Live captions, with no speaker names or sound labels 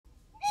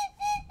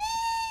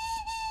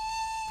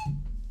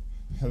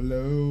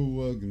Hello,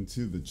 welcome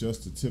to the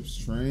Just the Tips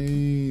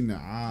train.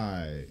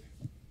 I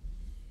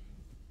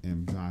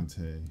am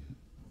Dante,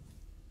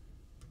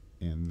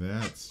 and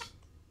that's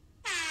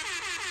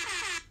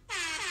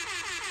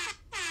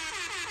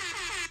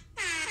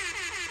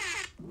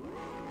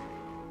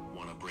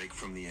Want a break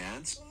from the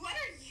ads? What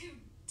are you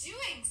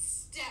doing,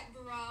 step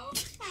bro?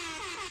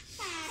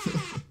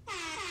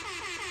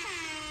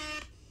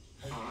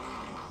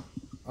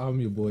 I'm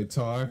your boy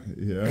Tar.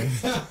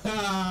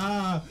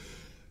 yeah,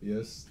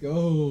 Yes,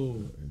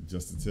 go.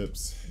 Just the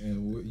Tips.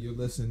 And you're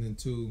listening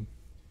to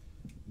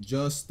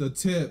Just the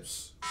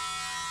Tips,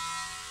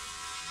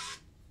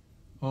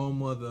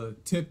 home of the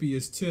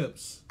tippiest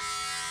tips.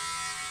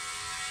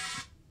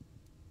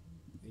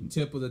 The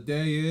tip of the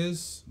day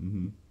is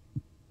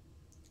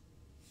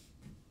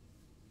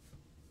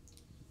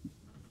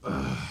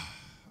I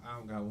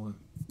don't got one.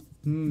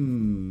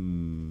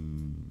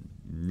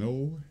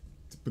 No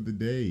tip of the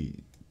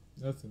day.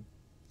 Nothing.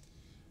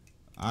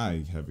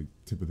 I have a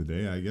tip of the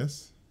day, I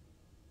guess.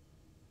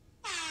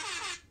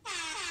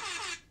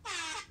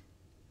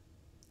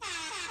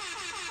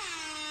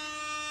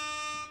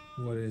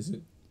 What is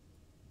it?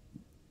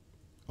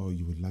 Oh,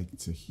 you would like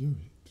to hear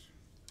it?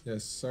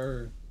 Yes,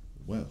 sir.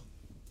 Well,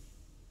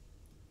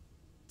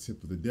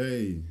 tip of the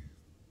day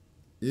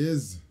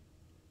is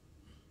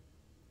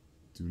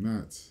do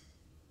not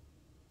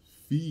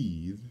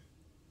feed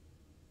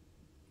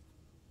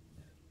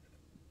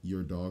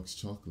your dog's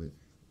chocolate.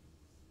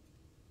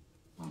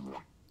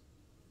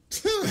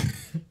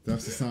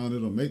 That's the sound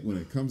it'll make when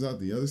it comes out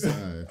the other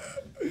side.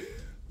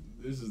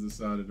 This is the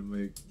sound it'll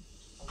make.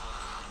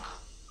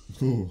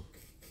 Ooh.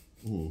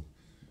 Ooh.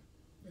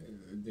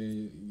 And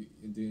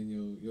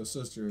then your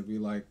sister would be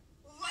like,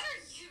 What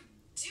are you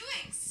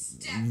doing,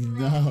 step bro?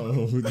 No,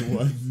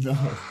 what? No.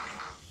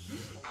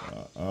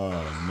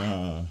 Oh,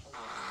 nah.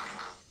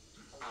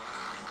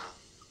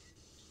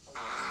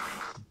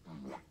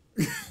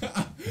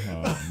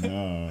 Oh,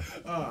 no.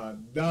 ah,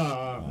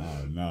 nah.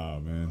 Oh, nah,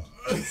 man.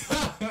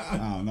 I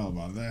don't know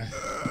about that.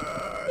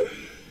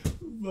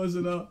 Buzz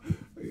it up.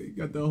 You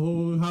got the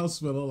whole house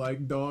smelling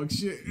like dog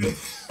shit.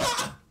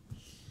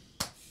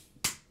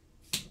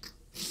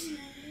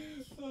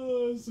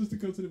 Oh, sister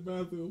come to the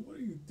bathroom. What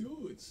are you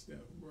doing,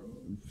 step bro?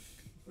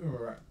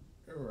 Alright.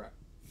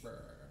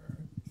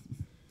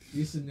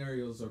 These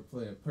scenarios are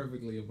playing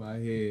perfectly in my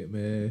head,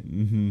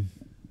 man.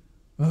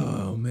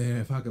 Oh man,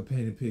 if I could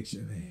paint a picture,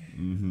 man, I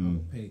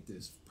would paint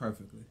this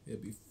perfectly.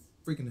 It'd be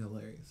freaking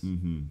hilarious.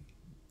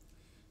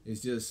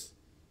 It's just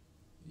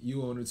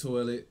you on the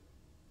toilet,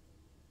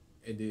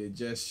 and then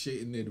just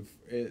shitting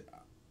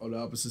on the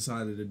opposite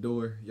side of the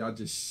door. Y'all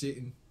just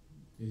shitting.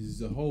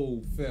 It's a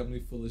whole family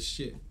full of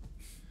shit.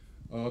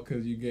 All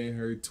because you gave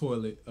her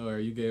toilet, or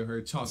you gave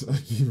her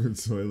chocolate. You were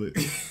toilet.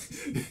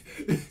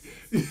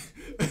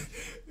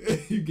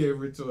 You gave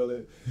her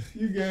toilet.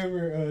 You gave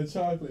her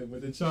chocolate,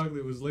 but the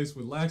chocolate was laced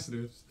with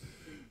laxatives.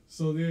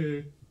 So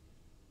then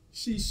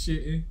she's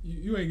shitting.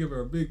 You ain't give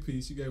her a big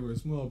piece. You gave her a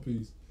small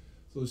piece.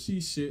 So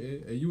she's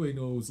shitting, and you ain't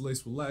know it was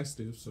laced with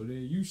laxatives. So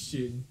then you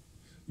shitting.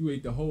 You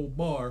ate the whole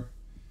bar.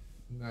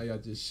 Now y'all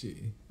just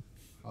shitting.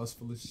 House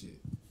full of shit.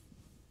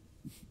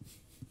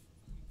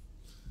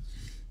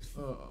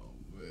 Oh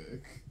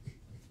man.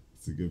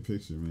 It's a good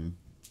picture, man.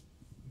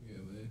 Yeah,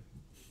 man.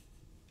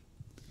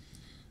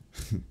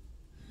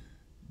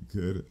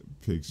 Good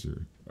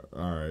picture.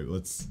 All right,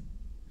 let's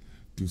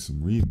do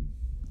some reading.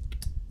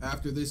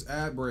 After this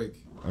ad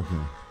break. Okay.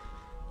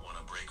 Want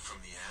a break from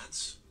the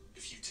ads?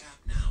 If you tap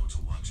now to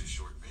watch a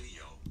short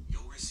video,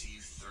 you'll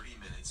receive 30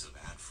 minutes of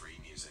ad-free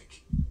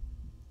music.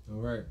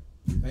 All right.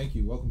 Thank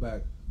you. Welcome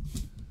back.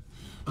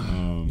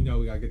 You know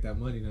we gotta get that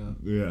money now.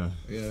 Yeah.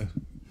 Yeah.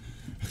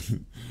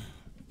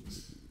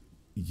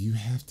 You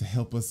have to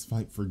help us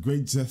fight for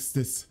great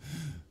justice.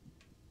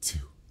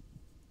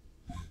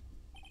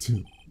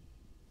 Two.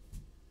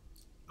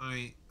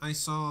 I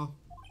saw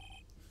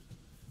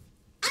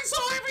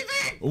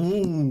everything.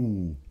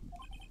 Ooh.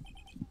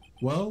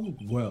 Well.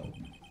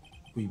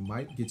 We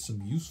might get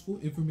some useful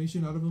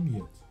information out of him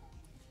yet.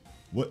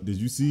 What did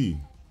you see?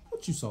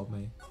 What you saw,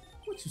 man?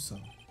 What you saw?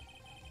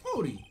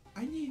 Cody,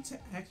 I need to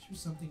ask you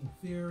something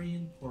very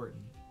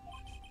important.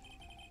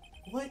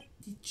 What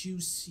did you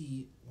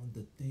see on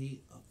the day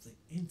of the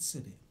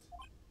incident?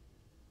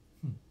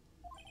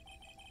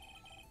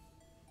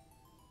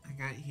 I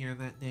got here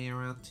that day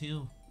around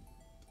 2.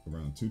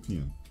 Around 2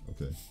 p.m.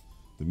 Okay.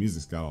 The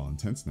music's got all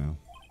intense now.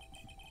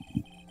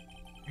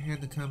 I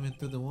had to come in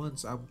through the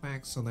woods out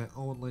back so that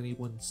old lady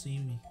wouldn't see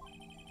me.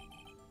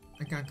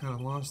 I got kind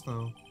of lost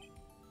though.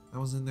 I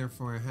was in there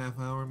for a half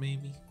hour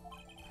maybe.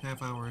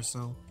 Half hour or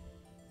so.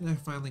 And I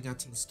finally got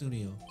to the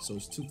studio. So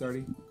it's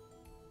 2:30.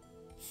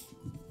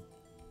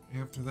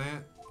 After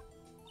that,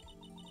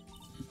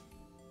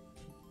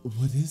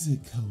 What is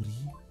it,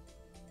 Cody?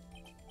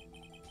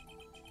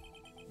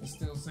 the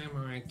steel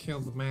samurai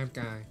killed the mad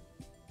guy.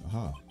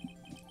 Aha.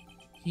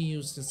 He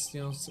used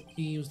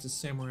the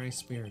samurai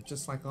spear,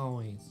 just like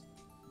always.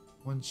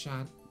 One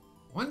shot,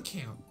 one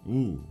kill.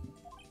 Ooh.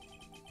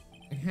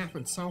 It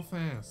happened so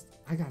fast.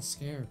 I got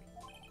scared.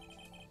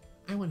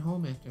 I went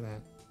home after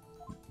that.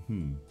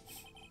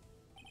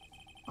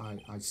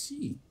 I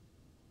see.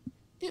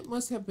 It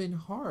must have been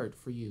hard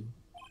for you.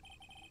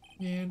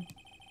 Man,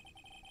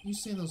 you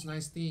say those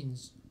nice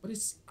things, but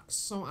it's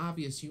so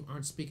obvious you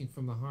aren't speaking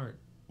from the heart.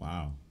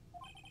 Wow.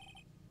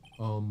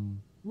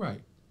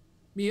 Right.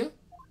 Mia,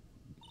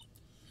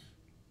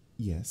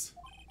 Yes.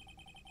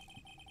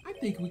 I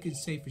think we can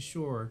say for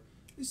sure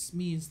this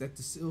means that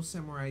the Seal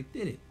Samurai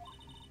did it.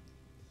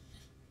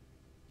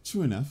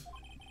 True enough.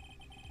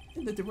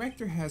 And the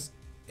director has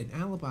an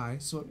alibi,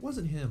 so it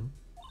wasn't him.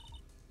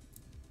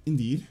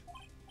 Indeed.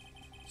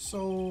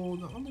 So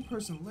the only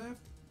person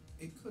left,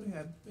 it could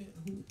have been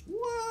who?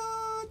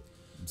 What?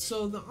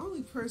 So the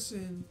only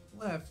person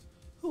left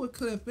who it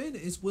could have been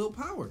is Will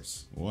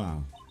Powers.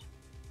 Wow.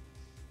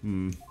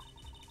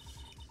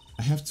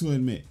 I have to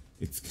admit,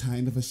 it's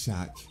kind of a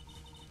shock.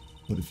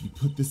 But if you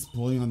put this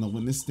boy on the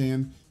witness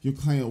stand, your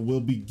client will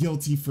be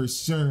guilty for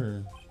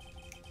sure.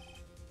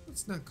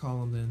 Let's not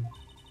call him then.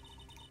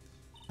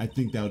 I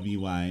think that would be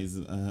wise.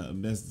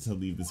 Best to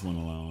leave this one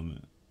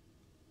alone.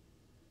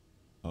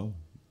 Oh,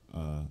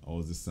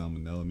 is this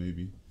salmonella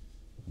maybe?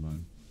 Come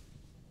on.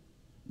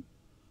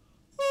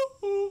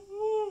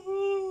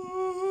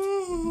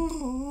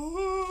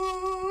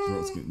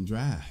 Throat's getting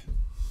dry.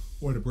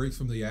 want a break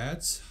from the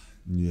ads?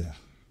 Yeah.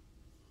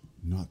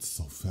 Not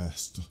so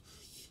fast,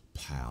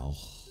 pal.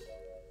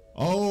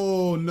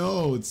 Oh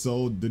no, it's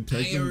so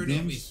detective. I heard Gumps.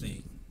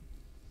 everything.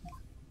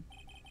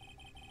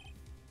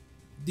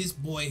 This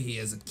boy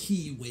here is a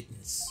key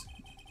witness,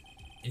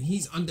 and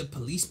he's under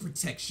police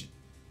protection.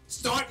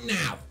 Start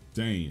now.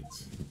 Dang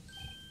it.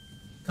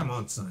 Come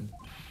on, son.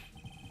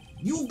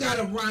 You got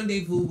a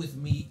rendezvous with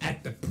me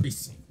at the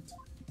precinct.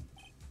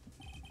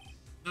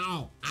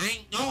 No, I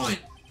ain't going.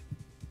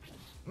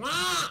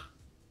 Ah!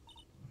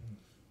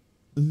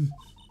 That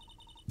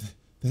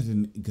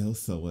didn't go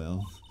so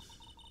well.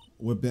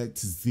 We're back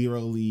to 0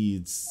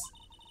 leads.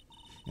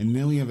 And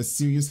now we have a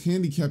serious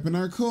handicap in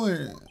our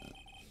court.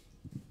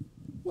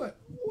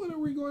 What are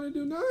we going to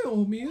do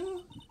now, Mia?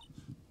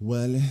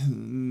 Well,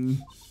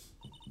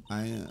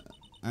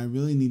 I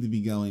really need to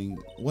be going.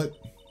 What?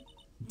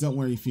 Don't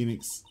worry,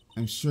 Phoenix.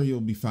 I'm sure you'll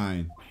be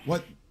fine.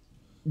 What?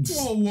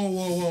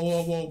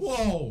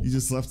 Whoa. You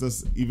just left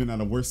us even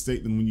at a worse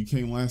state than when you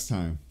came last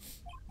time.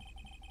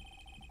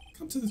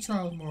 Come to the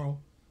trial tomorrow.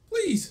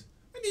 Please,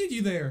 I need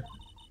you there.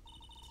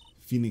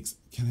 Phoenix,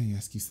 can I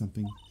ask you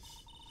something?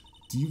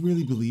 Do you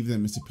really believe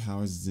that Mr.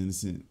 Powers is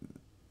innocent?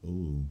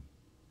 Oh.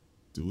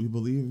 Do we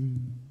believe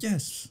him?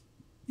 Yes.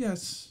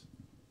 That's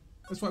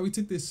why we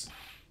took this.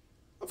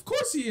 Of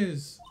course he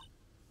is.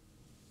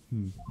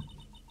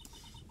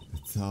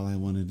 That's all I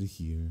wanted to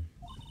hear.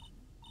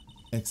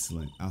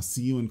 Excellent. I'll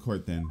see you in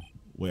court then.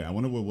 Wait, I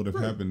wonder what would have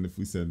happened if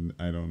we said,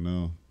 I don't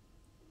know.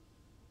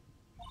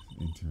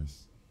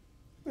 Interesting.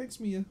 Thanks,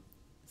 Mia.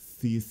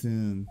 See you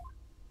soon.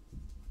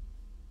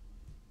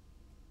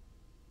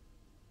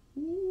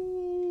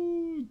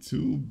 Ooh,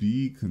 to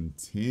be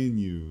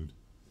continued.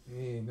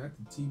 Hey, not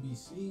the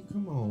TBC.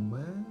 Come on,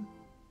 man.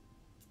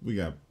 We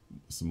got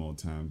some more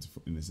time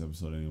in this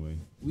episode anyway.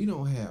 We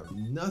don't have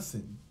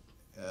nothing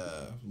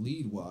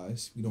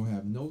lead-wise. We don't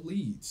have no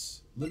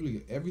leads.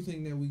 Literally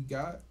everything that we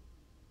got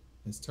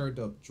has turned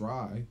up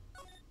dry.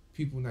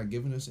 People not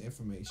giving us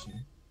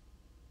information.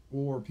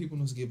 Or people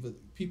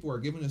are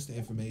giving us the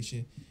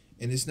information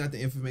and it's not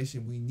the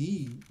information we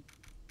need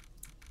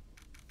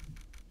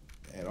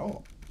at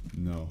all.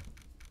 No.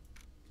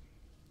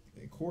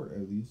 In court,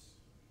 at least.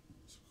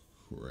 It's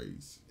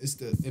crazy. It's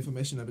the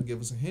information that'll give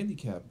us a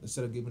handicap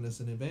instead of giving us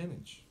an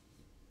advantage.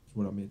 That's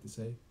what I meant to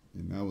say.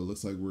 And now it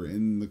looks like we're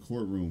in the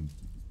courtroom.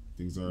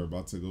 Things are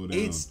about to go down.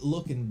 It's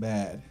looking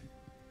bad.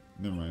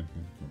 Never mind.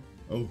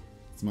 Oh,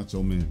 it's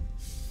Macho Man.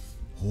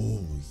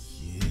 Oh,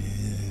 yeah.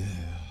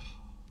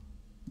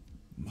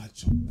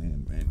 Macho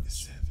Man Randy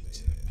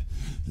Savage.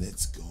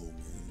 Let's go,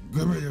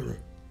 man.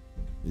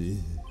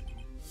 Yeah.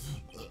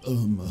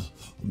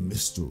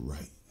 Mr.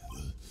 Wright.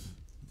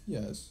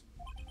 Yes.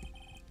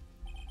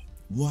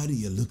 Why do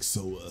you look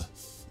so,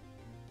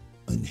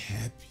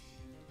 unhappy?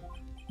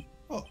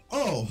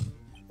 Oh,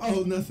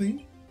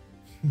 nothing.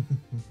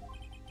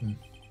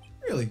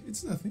 Really,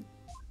 it's nothing.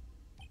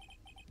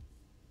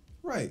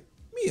 Right,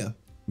 Mia.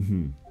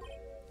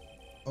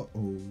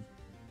 Uh-oh.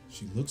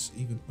 She looks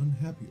even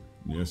unhappier.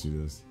 Yeah, she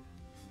does.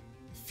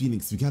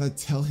 Phoenix, we gotta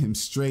tell him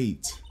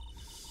straight.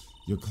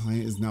 Your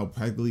client is now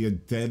practically a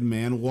dead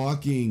man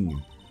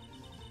walking.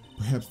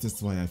 Perhaps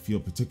that's why I feel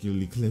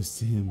particularly close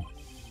to him.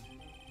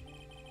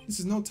 This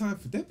is no time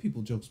for dead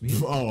people jokes, Mia.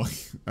 Oh,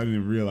 I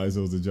didn't realize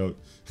it was a joke.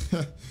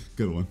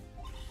 Good one.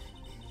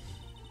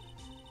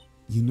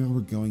 You know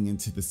we're going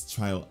into this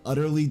trial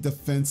utterly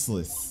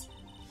defenseless.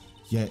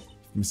 Yet,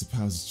 if Mr.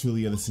 Powers is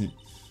truly innocent,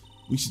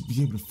 we should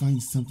be able to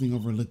find something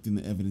overlooked in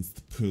the evidence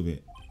to prove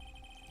it.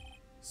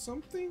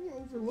 Something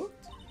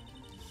overlooked?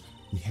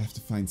 We have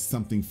to find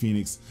something,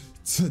 Phoenix,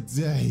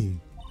 today.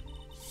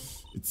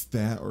 It's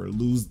that or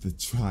lose the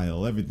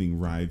trial. Everything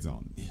rides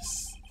on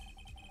this.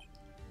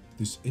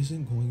 This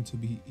isn't going to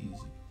be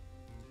easy.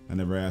 I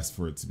never asked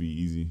for it to be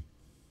easy.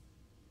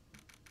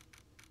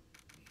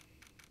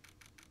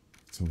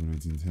 October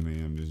 19, 10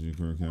 a.m. District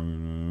Court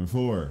Camera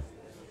 4.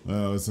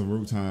 It's a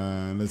root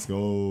time. Let's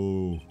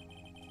go.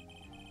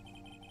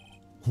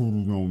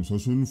 Courtroom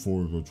session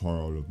for the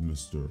trial of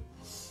Mr.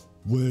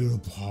 Will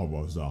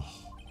Powers.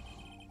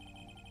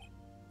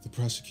 The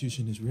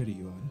prosecution is ready,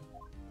 Your Honor.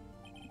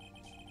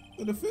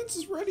 The defense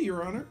is ready,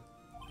 Your Honor.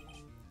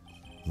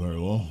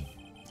 Very well.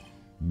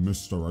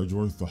 Mr.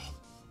 Edgeworth,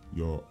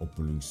 your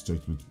opening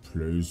statement,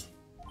 please.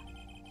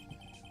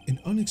 An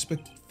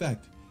unexpected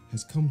fact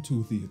has come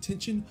to the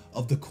attention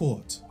of the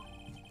court.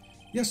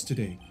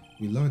 Yesterday,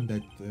 we learned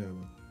that there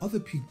were other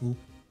people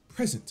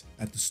present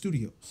at the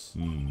studios.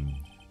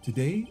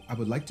 Today, I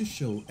would like to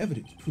show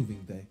evidence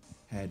proving they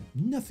had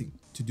nothing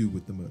to do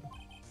with the murder.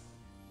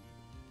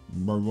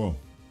 Very well.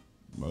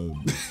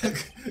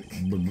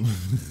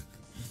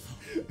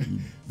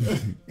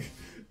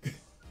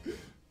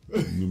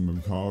 You may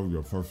call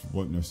your first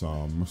witness,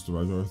 Mr.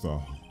 Edgeworth.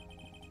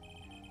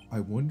 I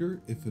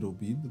wonder if it'll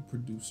be the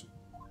producer.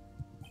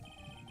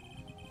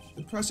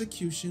 The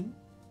prosecution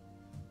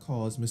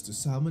calls Mr.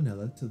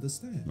 Salmonella to the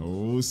stand.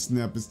 Oh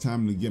snap, it's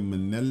time to get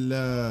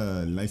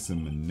Manila. Liza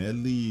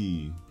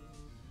Minnelli.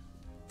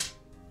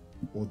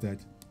 Or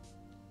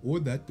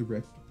that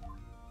director.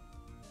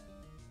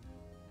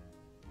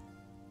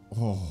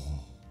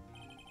 Oh.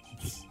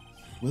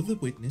 Will the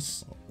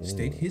witness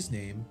state his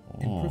name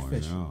and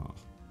profession? Yeah.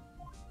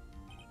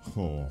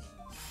 Oh.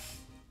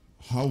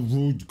 How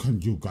rude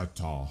can you get?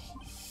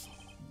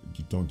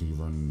 You don't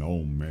even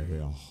know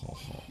me.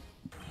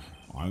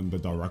 I'm the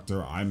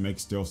director. I make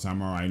Steel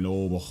Samurai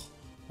Lobe.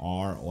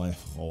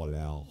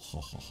 R.F.O.L.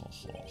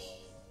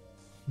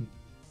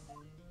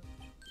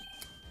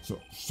 So,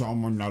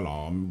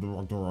 Salmonella, I'm the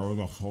director of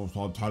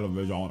the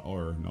television.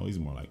 Or, no, he's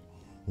more like,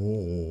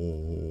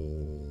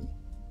 oh.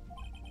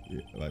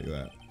 Yeah, like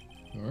that.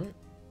 Alright.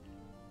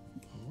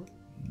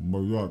 But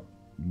you're at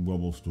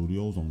Rebel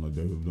Studios on the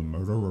day of the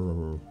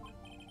murder.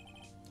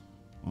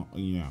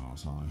 Yeah,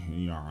 so,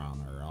 Your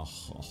Honor.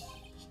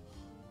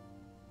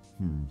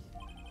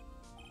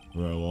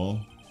 Very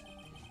well.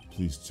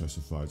 Please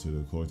testify to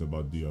the court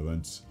about the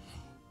events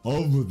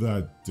of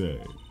that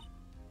day.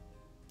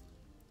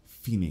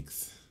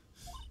 Phoenix,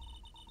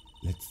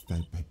 let's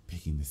start by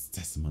picking this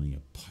testimony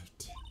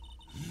apart.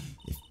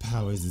 If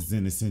Powers is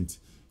innocent,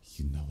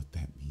 you know what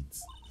that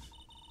means.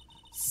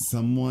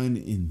 Someone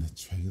in the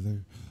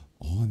trailer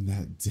on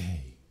that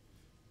day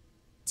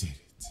did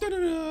it.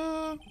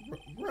 Da-da-da!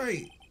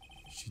 Right.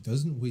 She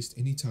doesn't waste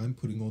any time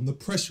putting on the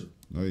pressure.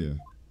 Oh, yeah.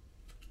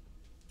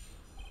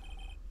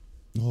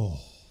 Oh.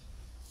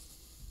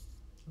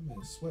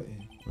 I'm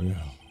sweating.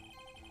 Yeah.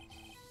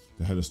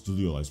 They had the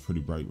studio lights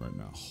pretty bright right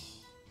now.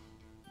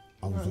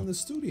 I'm not in the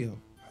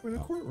studio. I'm in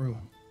a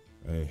courtroom.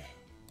 Hey,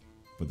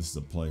 but this is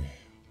a play.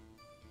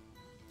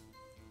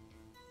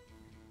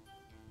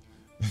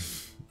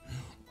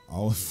 I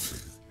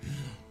was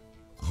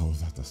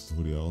at the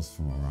studios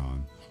from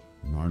around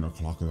 9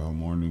 o'clock that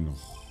morning.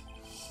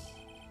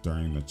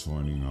 During the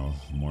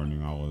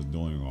morning, I was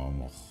doing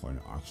an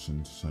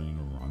action scene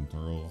run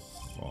through.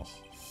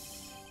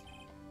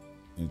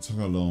 It took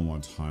a little more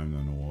time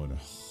than it would.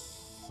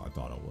 I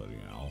thought it would,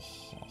 you know.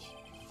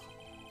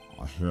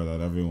 I hear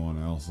that everyone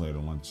else ate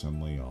lunch in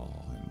the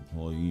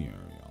employee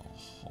area.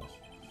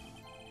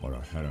 But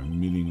I had a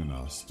meeting in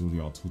a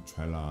Studio 2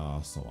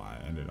 trailer, so I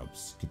ended up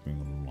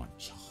skipping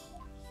lunch.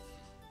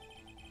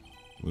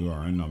 We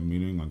were in the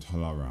meeting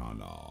until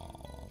around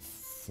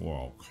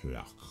 4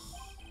 o'clock.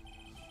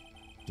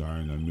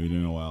 During the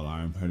meeting, well,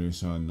 I'm pretty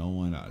sure no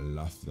one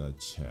left the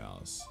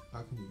chairs.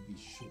 How can you be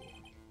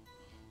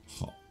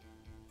sure?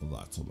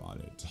 That's about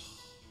it.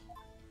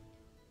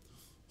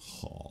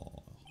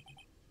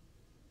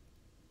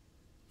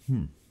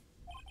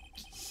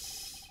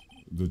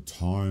 The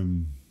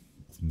time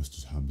of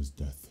Mr. Hammer's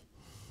death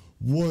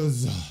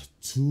was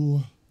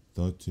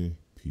 2:30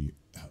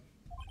 p.m.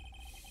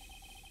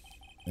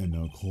 And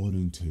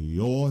according to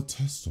your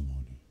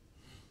testimony,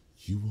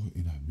 you were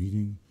in a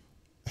meeting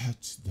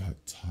at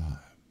that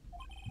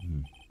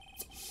time.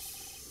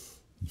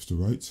 Mr.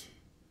 Wright,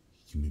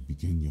 you may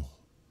begin your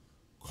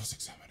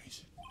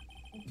cross-examination.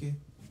 Okay.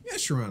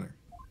 Yes, Your Honor.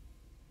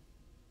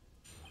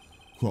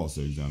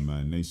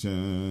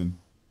 Cross-examination.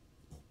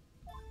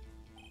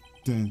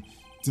 Dun,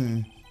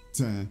 dun,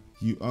 dun.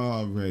 You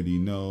already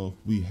know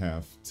we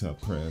have to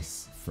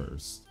press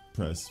first.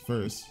 Press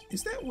first.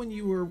 Is that when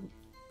you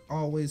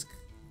always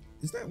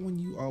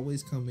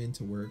come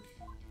into work?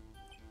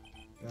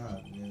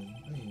 God, man,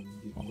 I am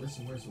getting worse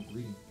and worse with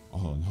reading.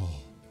 Oh no,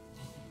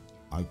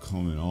 I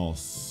come in all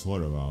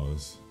sort of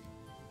hours.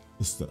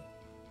 It's the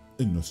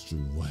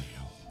industry way.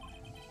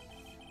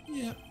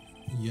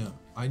 Yeah,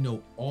 I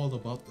know all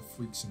about the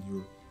freaks in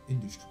your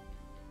industry.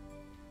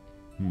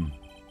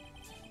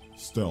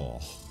 Still,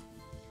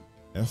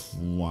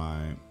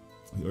 FY,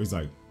 it's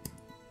like,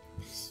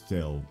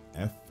 still,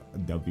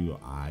 FWIW,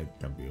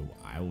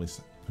 I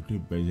was pretty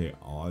busy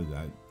all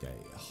that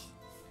day.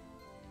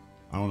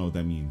 I don't know what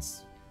that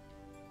means.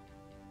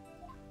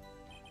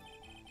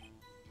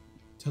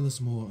 Tell us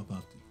more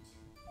about this.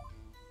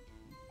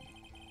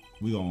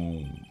 We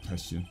gonna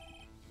press you.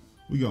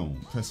 We gon'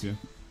 press you.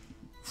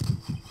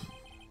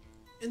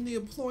 In the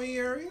employee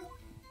area?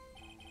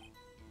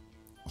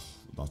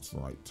 That's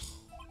right.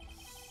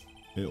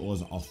 It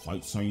was a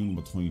fight scene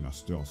between a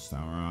steel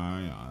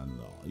samurai and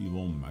the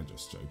evil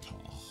magistrate.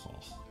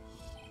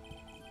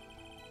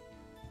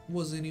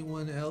 Was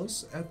anyone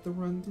else at the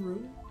run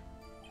through?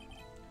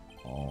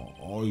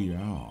 Oh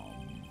yeah.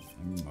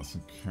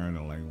 Security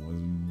lady was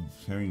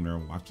sitting there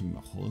watching the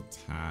whole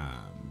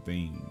time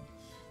thing.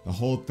 The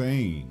whole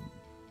thing.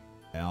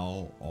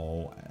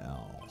 LOL.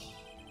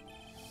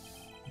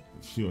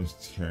 She was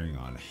cheering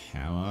on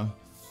Hammer,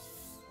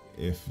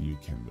 if you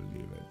can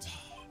believe it.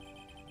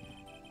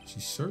 She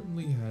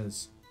certainly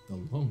has the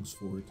lungs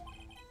for it.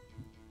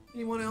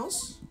 Anyone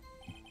else?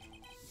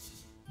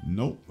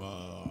 Nope,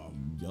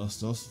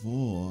 just us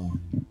four.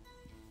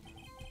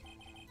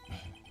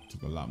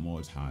 Took a lot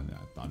more time than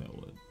I thought it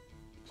would.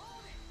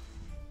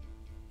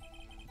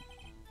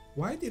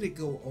 Why did it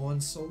go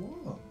on so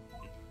long?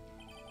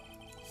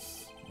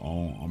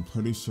 Oh, I'm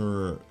pretty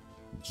sure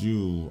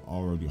Jew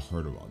already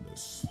heard about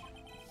this.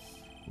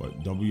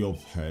 But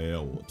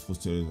WP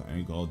twisted his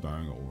ankle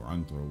during a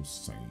run-through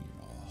scene.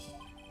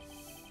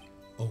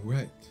 Oh,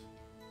 right.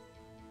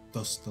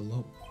 Thus the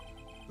lump.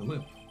 The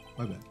limp.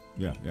 My bad.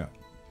 Yeah.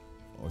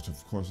 Which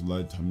of course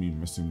led to me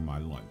missing my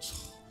lunch.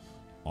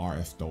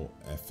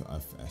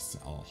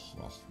 RFFSL,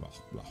 blah,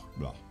 blah,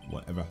 blah,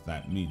 whatever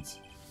that means.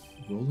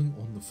 Rolling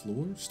on the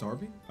floor,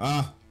 starving?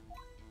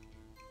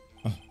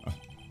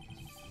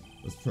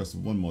 Let's press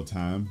one more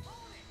time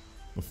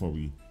before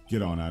we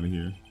get on out of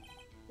here.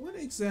 What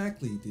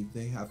exactly did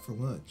they have for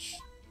lunch?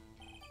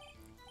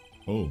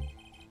 Oh,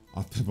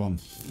 I'll tip on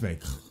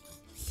fake.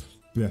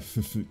 Come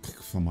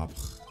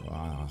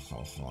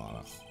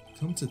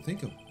to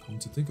think of it,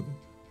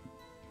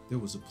 there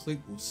was a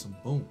plate with some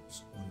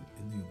bones on it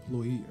in the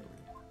employee area.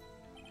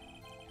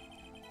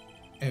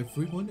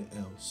 Everyone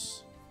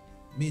else,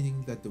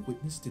 meaning that the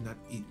witness did not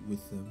eat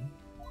with them.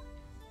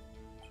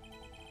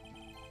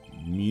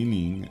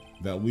 Meaning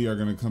that we are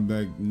gonna come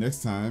back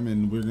next time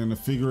and we're gonna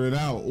figure it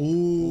out.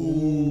 Ooh.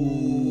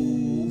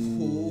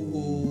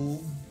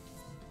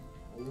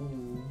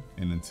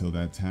 And until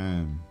that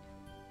time,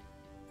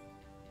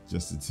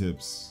 just the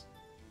tips.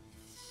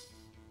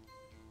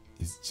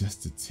 It's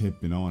just a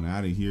tip and on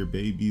out of here,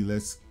 baby.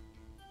 Let's